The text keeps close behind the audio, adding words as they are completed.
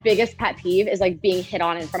biggest pet peeve is like being hit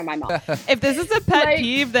on in front of my mom. If this is a pet Like-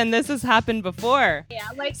 peeve, then this has happened before. Yeah,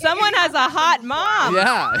 like Someone has a hot mom.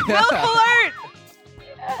 Yeah. Will alert.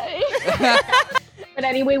 But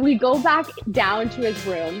anyway, we go back down to his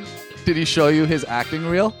room Did he show you his acting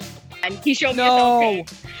reel? and he showed me No. his own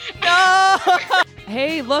page. No.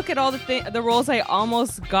 Hey, look at all the roles I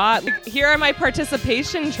almost got. Like, here are my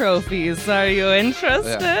participation trophies. Are you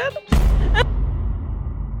interested?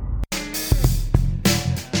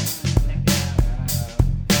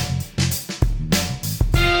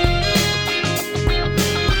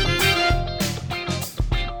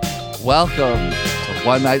 Welcome to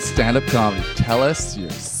One Night Stand-Up Comedy. Tell us your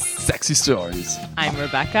sexy stories. I'm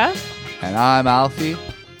Rebecca, And I'm Alfie.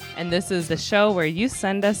 and this is the show where you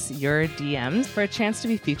send us your DMs for a chance to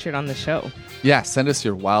be featured on the show. Yeah, send us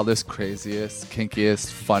your wildest, craziest,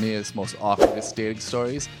 kinkiest, funniest, most awkwardest dating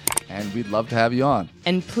stories, and we'd love to have you on.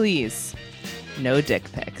 And please, no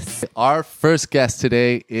dick pics. Our first guest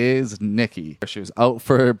today is Nikki. She was out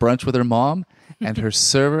for brunch with her mom, and her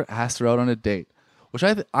server asked her out on a date. Which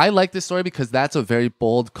I like this story because that's a very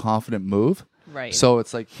bold, confident move. Right. So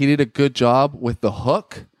it's like he did a good job with the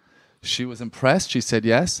hook. She was impressed. She said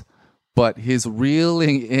yes. But his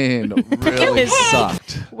reeling in really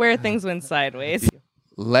sucked. Where things went sideways.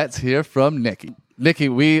 Let's hear from Nikki. Nikki,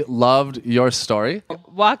 we loved your story.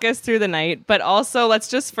 Walk us through the night, but also let's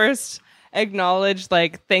just first acknowledge,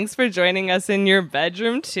 like, thanks for joining us in your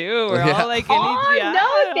bedroom too. We're Yeah. all like, Oh,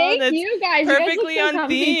 no, thank that's you guys. perfectly you guys look so on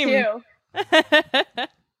comfy, theme. too.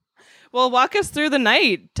 Well, walk us through the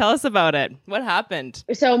night. Tell us about it. What happened?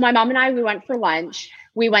 So my mom and I, we went for lunch.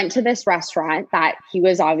 We went to this restaurant that he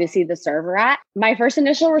was obviously the server at. My first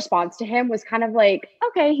initial response to him was kind of like,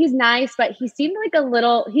 okay, he's nice, but he seemed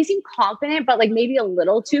he seemed confident, but like maybe a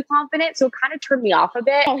little too confident. So it kind of turned me off a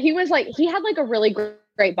bit. He was like, he had like a really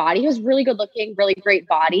great body. He was really good looking, really great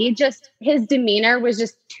body. Just his demeanor was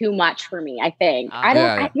just too much for me, I think. I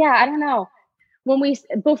don't know.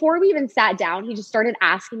 Before we even sat down, he just started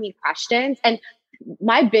asking me questions. And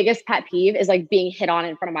my biggest pet peeve is like being hit on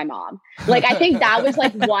in front of my mom. Like, I think that was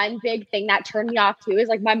like one big thing that turned me off too, is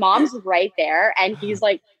like my mom's right there and he's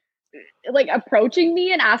like approaching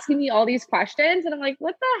me and asking me all these questions. And I'm like,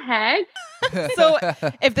 what the heck? So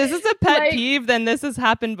if this is a pet Like- peeve, then this has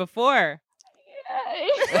happened before.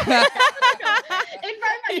 In front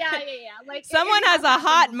of my, yeah. Like Someone has a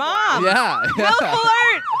hot mom. Yeah. Will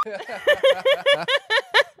alert.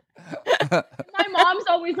 My mom's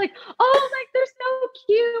always like, oh, like they're so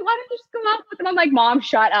cute. Why don't you just go out with them? I'm like, Mom,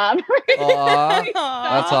 shut up. Aw,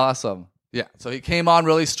 Aw. that's awesome. Yeah. So he came on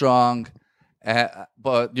really strong.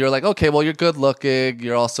 But you're like, okay, well, you're good looking.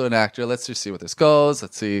 You're also an actor. Let's just see what this goes.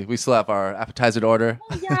 Let's see. We still have our appetizer to order.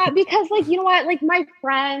 Yeah, because like, you know what? Like my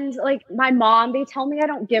friends, like my mom, they tell me I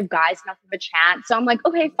don't give guys enough of a chance. So I'm like,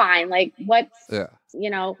 okay, fine. Like what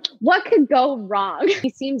could go wrong? He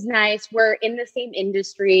seems nice. We're in the same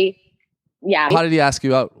industry. Yeah. How did he ask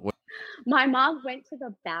you out? My mom went to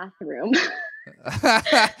the bathroom. So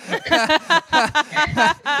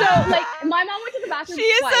like my mom went to the bathroom. She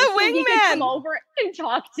is twice, a so he could wingman. come over and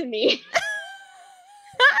talk to me.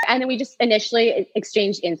 And then we just initially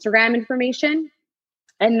exchanged Instagram information.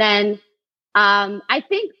 And then I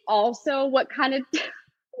think also what kind of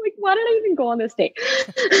like, why did I even go on this date?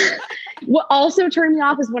 What also turned me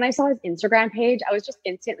off is when I saw his Instagram page, I was just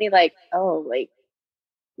instantly like, oh, like,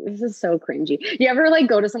 this is so cringy. You ever like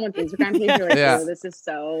go to someone's Instagram page? You're like, Yeah. oh, this is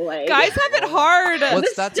so like. Guys have it hard. What's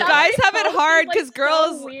The that? stuff Guys they have it post hard is, like, 'cause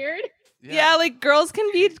girls- So weird. Yeah, like girls can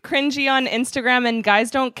be cringy on Instagram and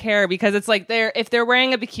guys don't care because it's like if they're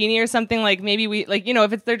wearing a bikini or something, like maybe we like, you know,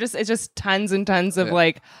 if it's just tons and tons of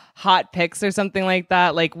like hot pics or something like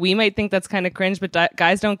that, like we might think that's kind of cringe, but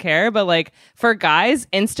guys don't care. But like for guys,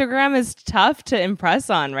 Instagram is tough to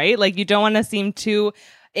impress on, right? Like you don't want to seem too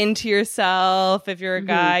into yourself. If you're a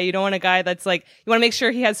guy, you don't want a guy that's like, you want to make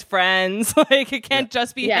sure he has friends. Like it can't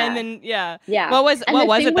just be Yeah. him. And Yeah. What was And the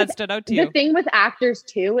it thing that with- stood out to you? The thing with actors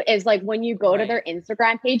too is like when you go to Right. their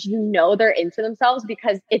Instagram page, you know they're into themselves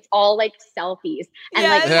because it's all like selfies and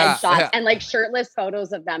like Yes. headshots Yeah. and like shirtless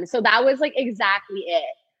photos of them. So that was like exactly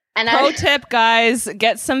it. And Pro tip, guys,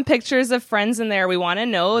 get some pictures of friends in there. We want to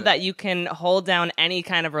know that you can hold down any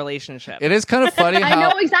kind of relationship. It is kind of funny I how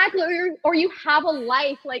know exactly, or you have a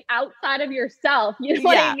life like outside of yourself. You know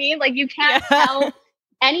what Yeah. I mean? Like you can't Yeah. tell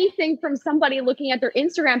anything from somebody looking at their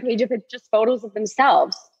Instagram page if it's just photos of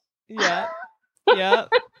themselves. Yeah. Yeah.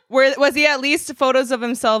 Was he at least photos of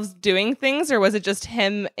himself doing things, or was it just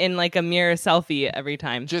him in like a mirror selfie every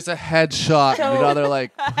time? Just a headshot, another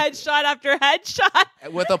like Headshot after headshot.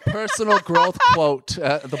 with a personal growth quote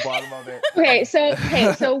at the bottom of it.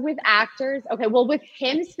 So with actors, with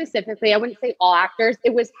him specifically, I wouldn't say all actors.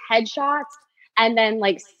 It was headshots and then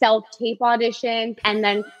like self-tape auditions and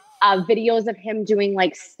then videos of him doing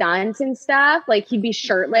like stunts and stuff. Like he'd be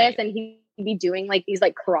shirtless and he'd be doing like these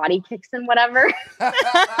like karate kicks and whatever.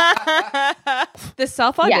 The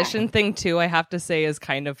self-audition thing too, I have to say, is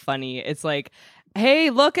kind of funny. It's like, hey,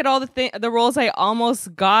 look at all the roles I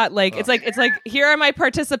almost got. Like it's like here are my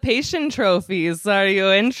participation trophies. Are you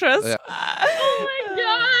interested? Yeah. Oh my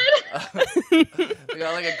god. We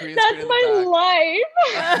got like a green That's screen in my the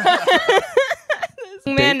life.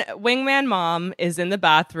 Wingman mom is in the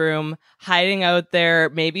bathroom, hiding out there.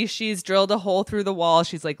 Maybe she's drilled a hole through the wall.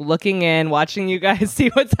 She's like looking in, watching you guys see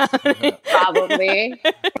what's happening. Probably.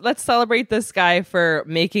 Let's celebrate this guy for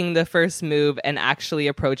making the first move and actually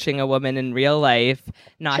approaching a woman in real life,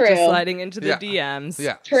 not True. just sliding into the DMs.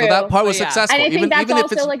 Yeah. True. So that part was Yeah. successful. And I think that's even if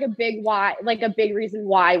also it's like a big reason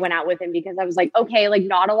why I went out with him, because I was like, okay, like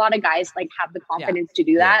not a lot of guys like have the confidence to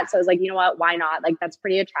do that. So I was like, you know what, why not? Like that's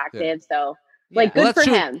pretty attractive. So like good for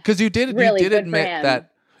him. Because you did Really good for admit him.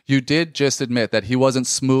 that you did just admit that he wasn't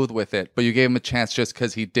smooth with it, but you gave him a chance just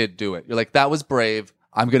because he did do it. You're like, that was brave.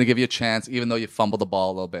 I'm going to give you a chance, even though you fumbled the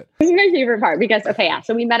ball a little bit. This is my favorite part because,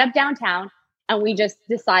 so we met up downtown and we just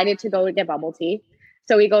decided to go get bubble tea.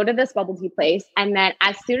 So we go to this bubble tea place. And then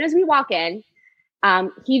as soon as we walk in,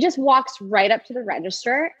 he just walks right up to the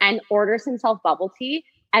register and orders himself bubble tea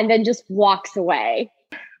and then just walks away.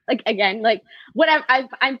 Like, again, like whatever,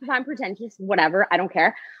 I'm pretentious, whatever, I don't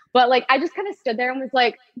care. But like, I just kind of stood there and was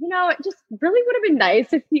like, you know, it just really would have been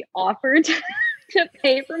nice if he offered to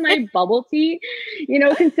pay for my bubble tea, you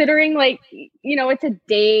know, considering like, you know, it's a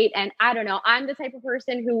date. And I don't know, I'm the type of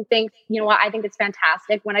person who thinks, you know what, I think it's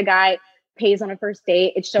fantastic when a guy pays on a first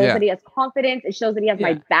date. It shows that he has confidence. It shows that he has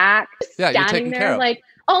my back. Yeah, you're standing taking there care of. like,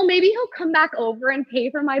 oh, maybe he'll come back over and pay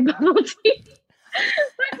for my bubble tea.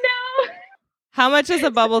 But no. How much is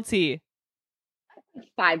a bubble tea?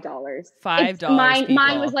 $5. $5.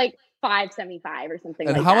 Mine was like $5.75 or something.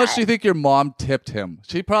 And like how that. much do you think your mom tipped him?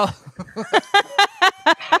 She probably.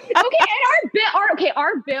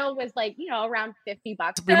 Our bill was like, you know, around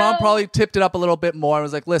 $50. Your mom probably tipped it up a little bit more and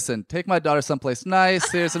was like, listen, take my daughter someplace nice.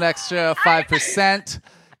 Here's an extra 5%.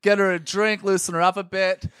 Get her a drink, loosen her up a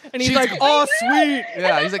bit. And he's like, oh, sweet.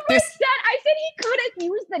 Yeah, he's like, this. I said he could have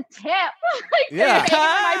used the tip. Like, Yeah. to pay for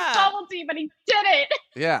my bubble tea, but he didn't.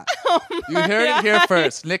 Yeah. Oh You heard it here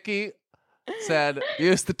first. Nikki said,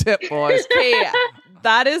 use the tip, boys. Hey,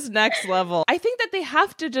 that is next level. I think that they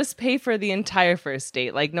have to just pay for the entire first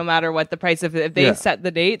date. Like, no matter what the price, if they set the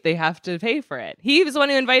date, they have to pay for it. He was the one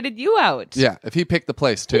who invited you out. Yeah, if he picked the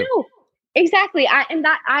place too. No, exactly.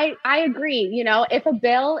 I agree. You know, if a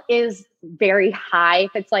bill is very high,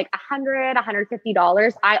 if it's like $100,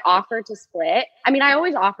 $150, I offer to split. I mean, I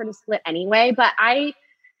always offer to split anyway, but I'm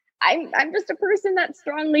just a person that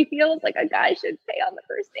strongly feels like a guy should pay on the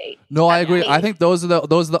first date. No, I agree. I think those are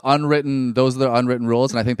the unwritten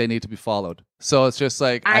rules, and I think they need to be followed. So it's just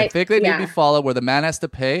like I think they need to be followed, where the man has to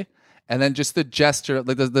pay, and then just the gesture,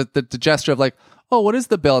 like the gesture of like, oh, what is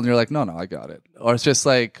the bill? And you're like, no, I got it. Or it's just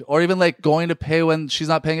like, or even like going to pay when she's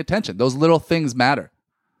not paying attention. Those little things matter.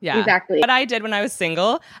 Yeah, exactly. What I did when I was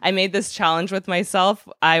single, I made this challenge with myself.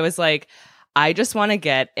 I was like, I just want to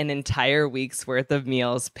get an entire week's worth of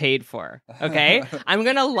meals paid for. Okay. I'm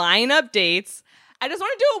going to line up dates. I just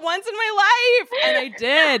want to do it once in my life. And I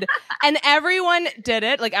did. And everyone did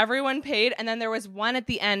it. Like everyone paid. And then there was one at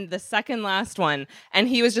the end, the second last one. And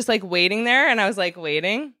he was just like waiting there. And I was like,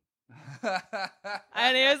 waiting.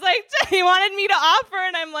 And he was like, he wanted me to offer.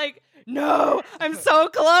 And I'm like, no, I'm so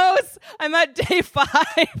close. I'm at day 5.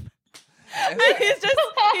 And he's just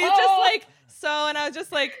like, so, and I was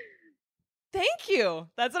just like, thank you.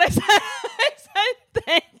 That's what I said. I said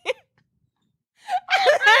thank you.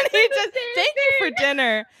 And then he just, thank you for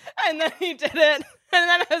dinner. And then he did it. And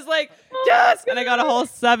then I was like, yes. And I got a whole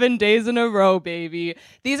 7 days in a row, baby.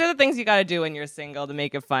 These are the things you got to do when you're single to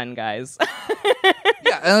make it fun, guys.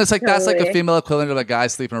 Yeah, and it's like that's like a female equivalent of a guy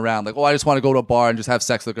sleeping around. Like, oh, I just want to go to a bar and just have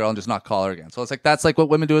sex with a girl and just not call her again. So it's like that's like what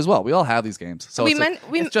women do as well. We all have these games. So it's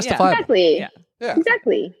justifiable. Exactly. Yeah.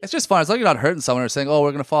 Exactly. It's just fun. It's like you're not hurting someone or saying, oh,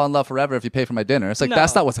 we're going to fall in love forever if you pay for my dinner. It's like,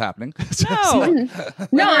 that's not what's happening. No.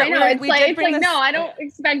 I know. It's like, no, I don't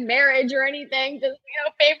expect marriage or anything. Just,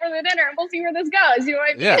 pay for the dinner and we'll see where this goes. You know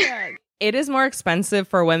what I mean? Yeah. It is more expensive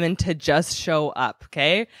for women to just show up,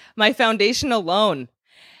 okay? My foundation alone,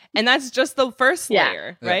 And that's just the first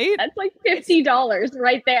layer, right? That's like $50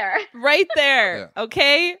 right there. Right there. Yeah.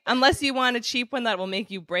 Okay? Unless you want a cheap one that will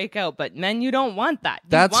make you break out. But men, you don't want that.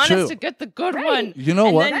 You want us to get the good one. You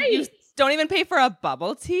know what? Then you don't even pay for a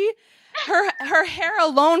bubble tea. Her hair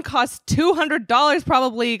alone costs $200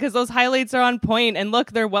 probably because those highlights are on point. And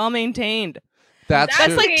look, they're well maintained. That's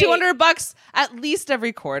like $200 at least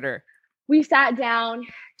every quarter. We sat down,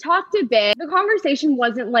 talked a bit. The conversation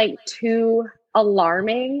wasn't like too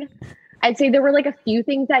alarming. I'd say there were like a few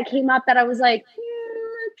things that came up that I was like,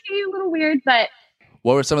 okay, a little weird. But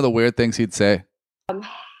what were some of the weird things he'd say?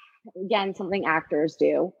 Again, something actors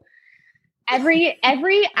do. Every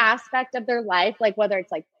aspect of their life, like whether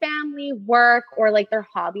it's like family, work, or like their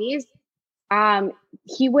hobbies,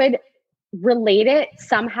 he would relate it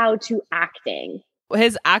somehow to acting.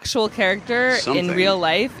 His actual character in real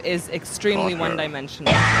life is extremely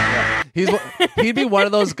one-dimensional. He'd be one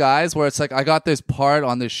of those guys where it's like, I got this part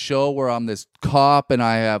on this show where I'm this cop and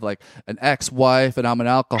I have like an ex-wife and I'm an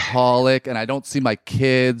alcoholic and I don't see my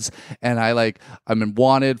kids and I'm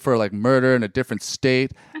wanted for like murder in a different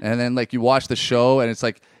state. And then like you watch the show and it's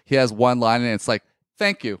like he has one line and it's like,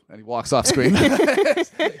 thank you, and he walks off screen.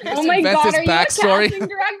 Oh my God, are you a casting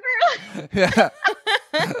director? Yeah.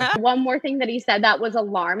 One more thing that he said that was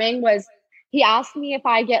alarming was he asked me if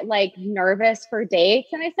I get like nervous for dates.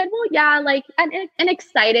 And I said, well, yeah, like an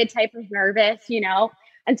excited type of nervous, you know?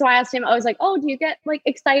 And so I asked him, I was like, oh, do you get like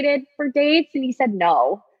excited for dates? And he said,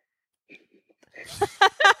 no.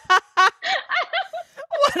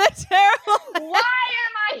 What a terrible. Why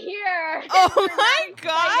am I here? Oh my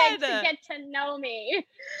God. To get to know me.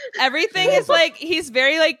 Everything is like, he's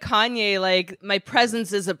very like Kanye, like my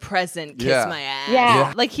presence is a present. Kiss my ass.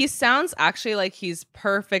 Yeah. Like he sounds actually like he's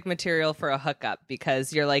perfect material for a hookup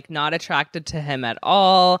because you're like not attracted to him at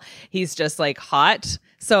all. He's just like hot.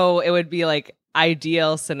 So it would be like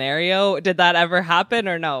ideal scenario. Did that ever happen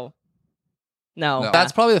or no? No.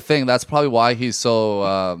 That's probably the thing. That's probably why he's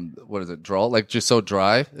so, droll? Like just so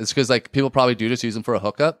dry. It's because like people probably do just use him for a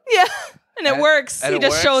hookup. Yeah. And it works. He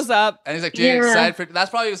just shows up. And he's like, do you get excited for, that's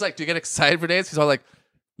probably, he was like, do you get excited for dates? He's all like,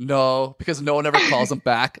 no, because no one ever calls him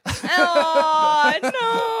back. Oh, no.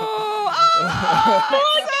 Oh,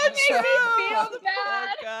 that makes me feel bad.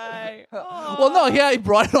 Well, no, he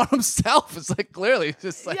brought it on himself. It's like clearly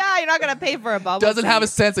just like, yeah, you're not gonna pay for a bubble. Doesn't have a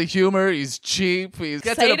sense of humor. He's cheap. He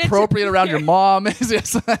gets inappropriate around your mom.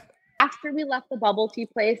 After we left the bubble tea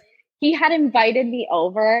place, he had invited me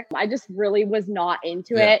over. I just really was not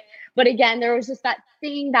into it. But again, there was just that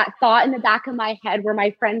thought in the back of my head where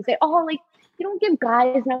my friends say, "Oh, like you don't give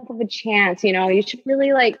guys enough of a chance. You know, you should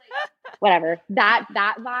really like whatever." That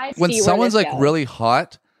vibe. When someone's like really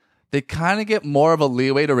hot, they kind of get more of a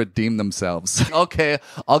leeway to redeem themselves. Okay,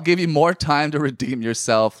 I'll give you more time to redeem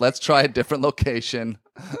yourself. Let's try a different location.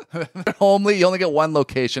 Homely, you only get one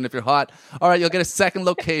location. If you're hot, all right, you'll get a second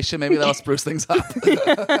location. Maybe that'll spruce things up.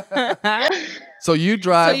 So you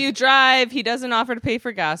drive. He doesn't offer to pay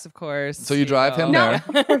for gas, of course. So you drive him there?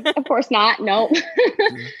 Of course not. No.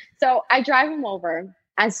 So I drive him over.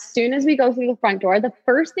 As soon as we go through the front door, the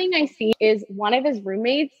first thing I see is one of his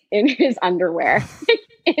roommates in his underwear,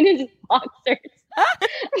 in his boxers.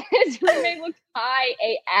 His roommate looks high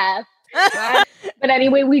AF. But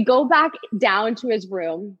anyway, we go back down to his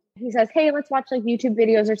room. He says, hey, let's watch like YouTube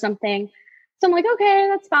videos or something. So I'm like, okay,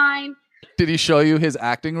 that's fine. Did he show you his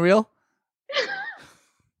acting reel?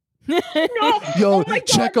 No. Yo,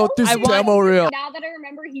 check out this demo reel. Now that I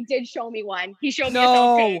remember, he did show me one. He showed me a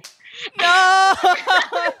self-tape. No.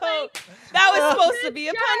 That was supposed to be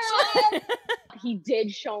a punchline. He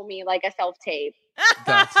did show me like a self-tape.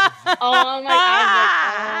 Oh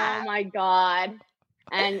my God.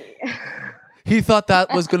 And he thought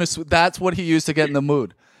that was that's what he used to get in the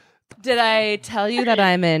mood. Did I tell you that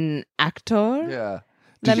I'm an actor? Yeah.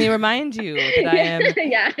 Let me remind you that I am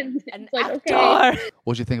an actor. Okay.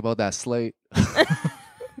 What'd you think about that slate?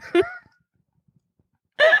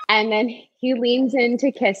 And then he leans in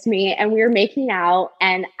to kiss me and we were making out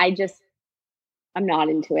and I'm not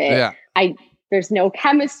into it. Yeah. There's no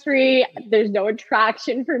chemistry. There's no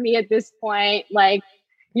attraction for me at this point. Like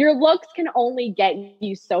your looks can only get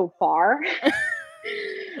you so far.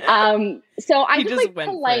 So I just like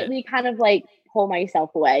politely kind of like pull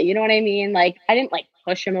myself away. You know what I mean? Like I didn't like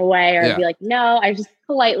push him away or be like, no, I just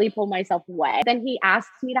politely pulled myself away. Then he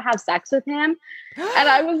asks me to have sex with him. And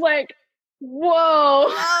I was like, whoa.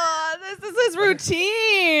 This is his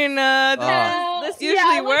routine. This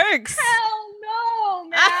usually works. Hell no,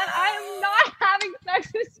 man. I'm not having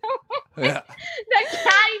sex with someone that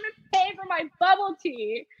can't even pay for my bubble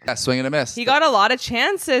tea. Yeah, swing and a miss. He got a lot of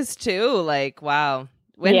chances too. Like, wow.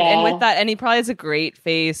 And with that, and he probably has a great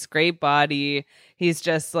face, great body. He's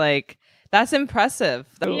just like, that's impressive.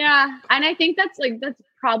 Yeah. And I think that's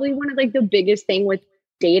probably one of like the biggest thing with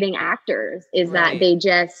dating actors is that they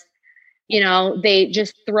just, they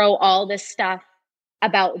just throw all this stuff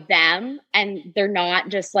about them, and they're not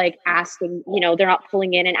just like asking, they're not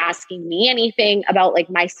pulling in and asking me anything about like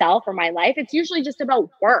myself or my life. It's usually just about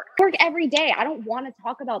work every day. I don't want to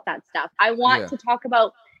talk about that stuff. I want to talk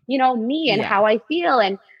about, me and how I feel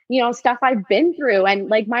and, stuff I've been through and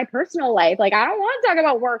like my personal life. Like, I don't want to talk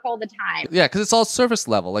about work all the time. Yeah. Cause it's all surface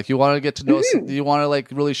level. Like you want to get to know, you want to like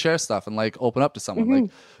really share stuff and like open up to someone.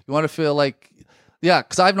 Like you want to feel like,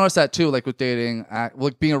 cause I've noticed that too, like with dating,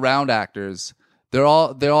 like being around actors, they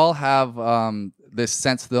all have this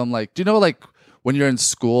sense to them. Like, do you know, like when you're in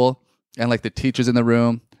school and like the teacher's in the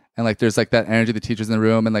room and like there's like that energy, the teacher's in the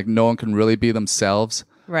room and like no one can really be themselves.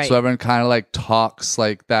 Right. So everyone kind of like talks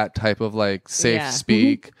like that type of like safe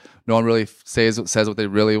speak. No one really says what they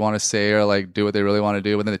really want to say or like do what they really want to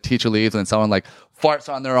do. And then the teacher leaves and then someone like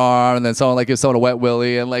farts on their arm and then someone like gives someone a wet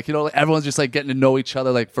willy and like, everyone's just like getting to know each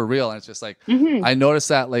other like for real. And it's just like, I noticed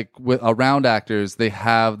that like around actors, they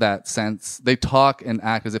have that sense. They talk and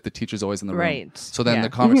act as if the teacher's always in the room. Right. So then the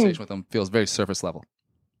conversation with them feels very surface level.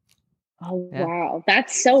 Oh, wow.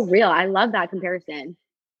 That's so real. I love that comparison.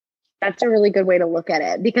 That's a really good way to look at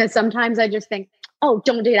it because sometimes I just think, oh,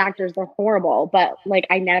 don't date actors. They're horrible. But like,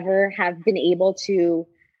 I never have been able to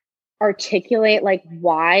articulate like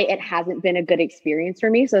why it hasn't been a good experience for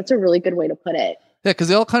me. So that's a really good way to put it. Yeah. Cause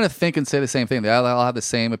they all kind of think and say the same thing. They all have the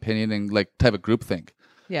same opinion and like type of group think.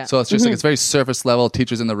 Yeah. So it's just like, it's very surface level.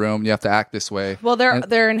 Teachers in the room. You have to act this way. Well,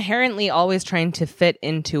 they're inherently always trying to fit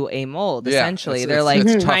into a mold. Essentially, they're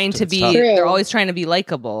like trying to be. They're always trying to be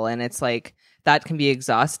likable, and it's like that can be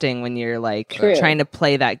exhausting when you're like trying to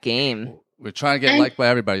play that game. We're trying to get liked by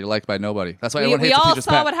everybody. You're liked by nobody. That's why everyone hates we all teacher's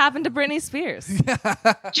saw pet. what happened to Britney Spears.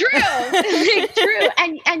 True.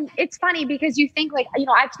 And it's funny because you think like,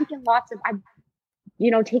 I've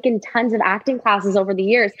taken tons of acting classes over the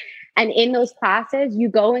years. And in those classes, you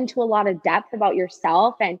go into a lot of depth about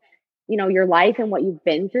yourself and, your life and what you've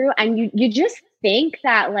been through. And you just think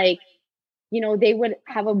that like, they would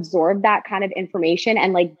have absorbed that kind of information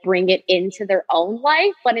and like bring it into their own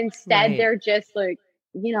life. But instead they're just like,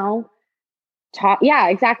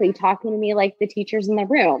 talking to me like the teachers in the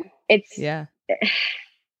room. It's so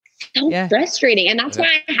frustrating. And that's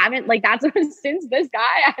why I haven't since this guy,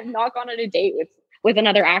 I have not gone on a date with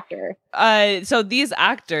another actor. So these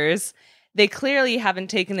actors, they clearly haven't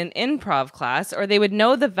taken an improv class or they would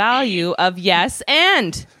know the value of yes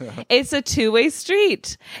and. It's a two-way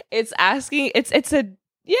street. It's asking, it's an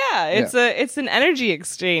energy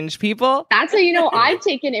exchange, people. That's how I've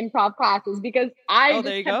taken improv classes because I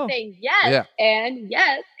just kept saying yes and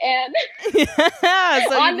yes and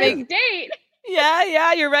so on this date.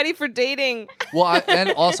 Yeah, you're ready for dating. Well, I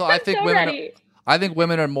think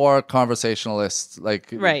women are more conversationalists,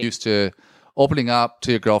 like used to opening up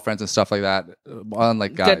to your girlfriends and stuff like that,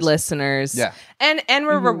 unlike guys. Good listeners. Yeah. And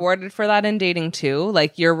we're rewarded for that in dating too.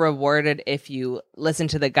 Like you're rewarded if you listen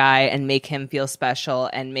to the guy and make him feel special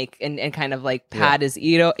and and kind of like pat his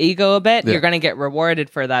ego a bit. Yeah. You're going to get rewarded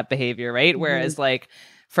for that behavior, right? Whereas like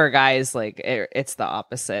for guys, like it's the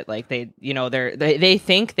opposite. Like they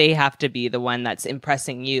think they have to be the one that's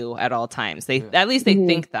impressing you at all times. At least they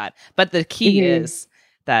think that. But the key is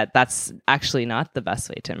that's actually not the best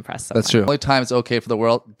way to impress someone. That's true. The only time it's okay for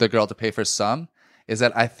the girl to pay for some is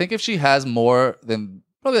that I think if she has more than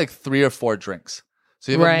probably like 3 or 4 drinks.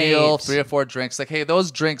 So you have a meal, 3 or 4 drinks. Like, hey,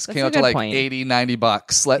 those drinks came out to like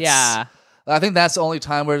 $80-$90. I think that's the only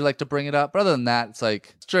time where like to bring it up. But other than that, it's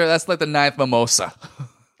like, sure, that's like the 9th mimosa.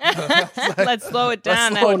 Let's slow it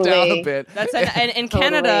down. Let's slow it down a bit. That's in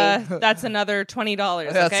Canada. That's another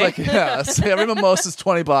 $20. That's like every mimosa is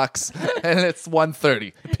 $20, and it's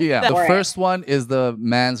 1:30 p.m. The first one is the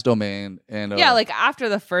man's domain, and like after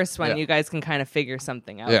the first one, you guys can kind of figure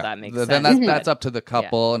something out. That makes sense. Then that's up to the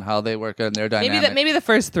couple and how they work out in their dynamic. Maybe the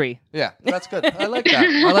first 3. Yeah, that's good. I like that.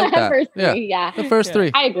 The first 3, the first 3.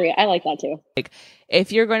 I agree. I like that too. Like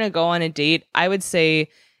if you're going to go on a date, I would say,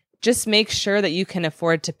 just make sure that you can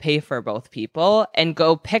afford to pay for both people and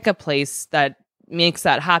go pick a place that makes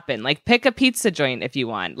that happen. Like pick a pizza joint if you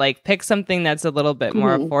want. Like pick something that's a little bit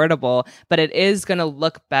more affordable, but it is going to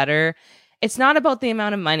look better. It's not about the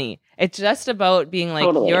amount of money. It's just about being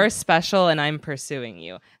like, you're special and I'm pursuing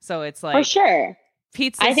you. So it's like, for sure.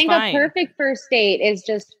 Pizza's I think fine. A perfect first date is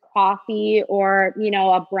just coffee or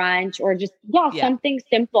a brunch or just something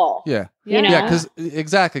simple. Because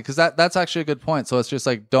that's actually a good point. So it's just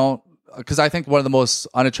like because I think one of the most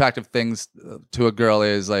unattractive things to a girl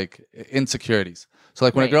is like insecurities. So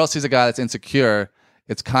like when a girl sees a guy that's insecure,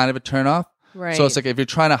 it's kind of a turnoff. Right. So it's like if you're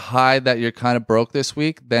trying to hide that you're kind of broke this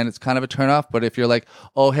week, then it's kind of a turnoff. But if you're like,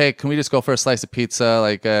 oh hey, can we just go for a slice of pizza?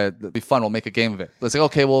 Like it'll be fun. We'll make a game of it. Let's like,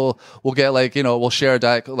 okay, we'll get like, you know, we'll share a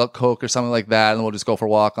Diet Coke or something like that, and we'll just go for a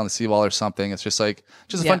walk on the seawall or something. It's just like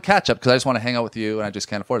a fun catch up because I just want to hang out with you and I just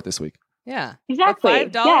can't afford it this week. Yeah.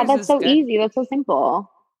 Exactly. Yeah, that's so easy. That's so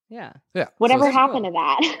simple. Yeah. Yeah. Whatever happened to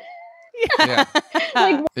that? Yeah.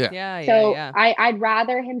 I'd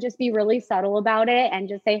rather him just be really subtle about it and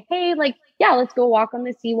just say, hey, like, yeah, let's go walk on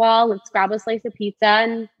the seawall. Let's grab a slice of pizza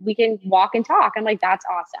and we can walk and talk. I'm like, that's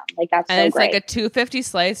awesome. Like, that's and so it's great. like a $2.50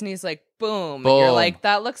 slice and he's like, boom. And you're like,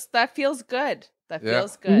 that feels good. That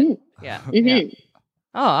feels good. Mm-hmm. Yeah. Mm-hmm. Yeah.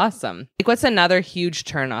 Oh, awesome. Like, what's another huge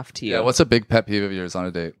turn off to you? Yeah. What's a big pet peeve of yours on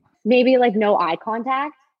a date? Maybe like no eye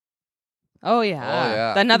contact. Oh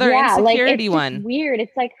yeah. Another insecurity like, one. It's weird.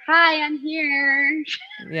 It's like, hi, I'm here.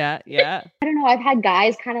 Yeah. I don't know. I've had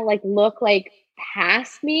guys kind of like look like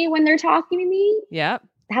past me when they're talking to me. Yeah.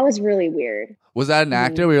 That was really weird. Was that an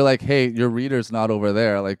actor where you're like, hey, your reader's not over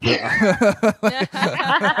there? Like, Well,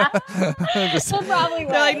 probably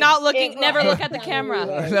they're like not looking. Never look at the camera.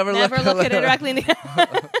 Never look at it directly in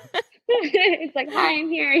the It's like, hi, I'm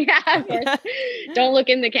here. Yeah, of course. Don't look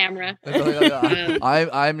in the camera.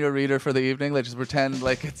 I'm your reader for the evening. Let's just pretend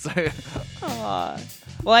like it's like...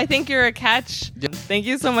 Well, I think you're a catch. Yeah. Thank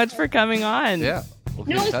you so much for coming on. Yeah.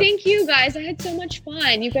 No, thank you guys. I had so much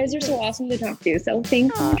fun. You guys are so awesome to talk to. So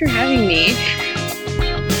thanks so much for having me.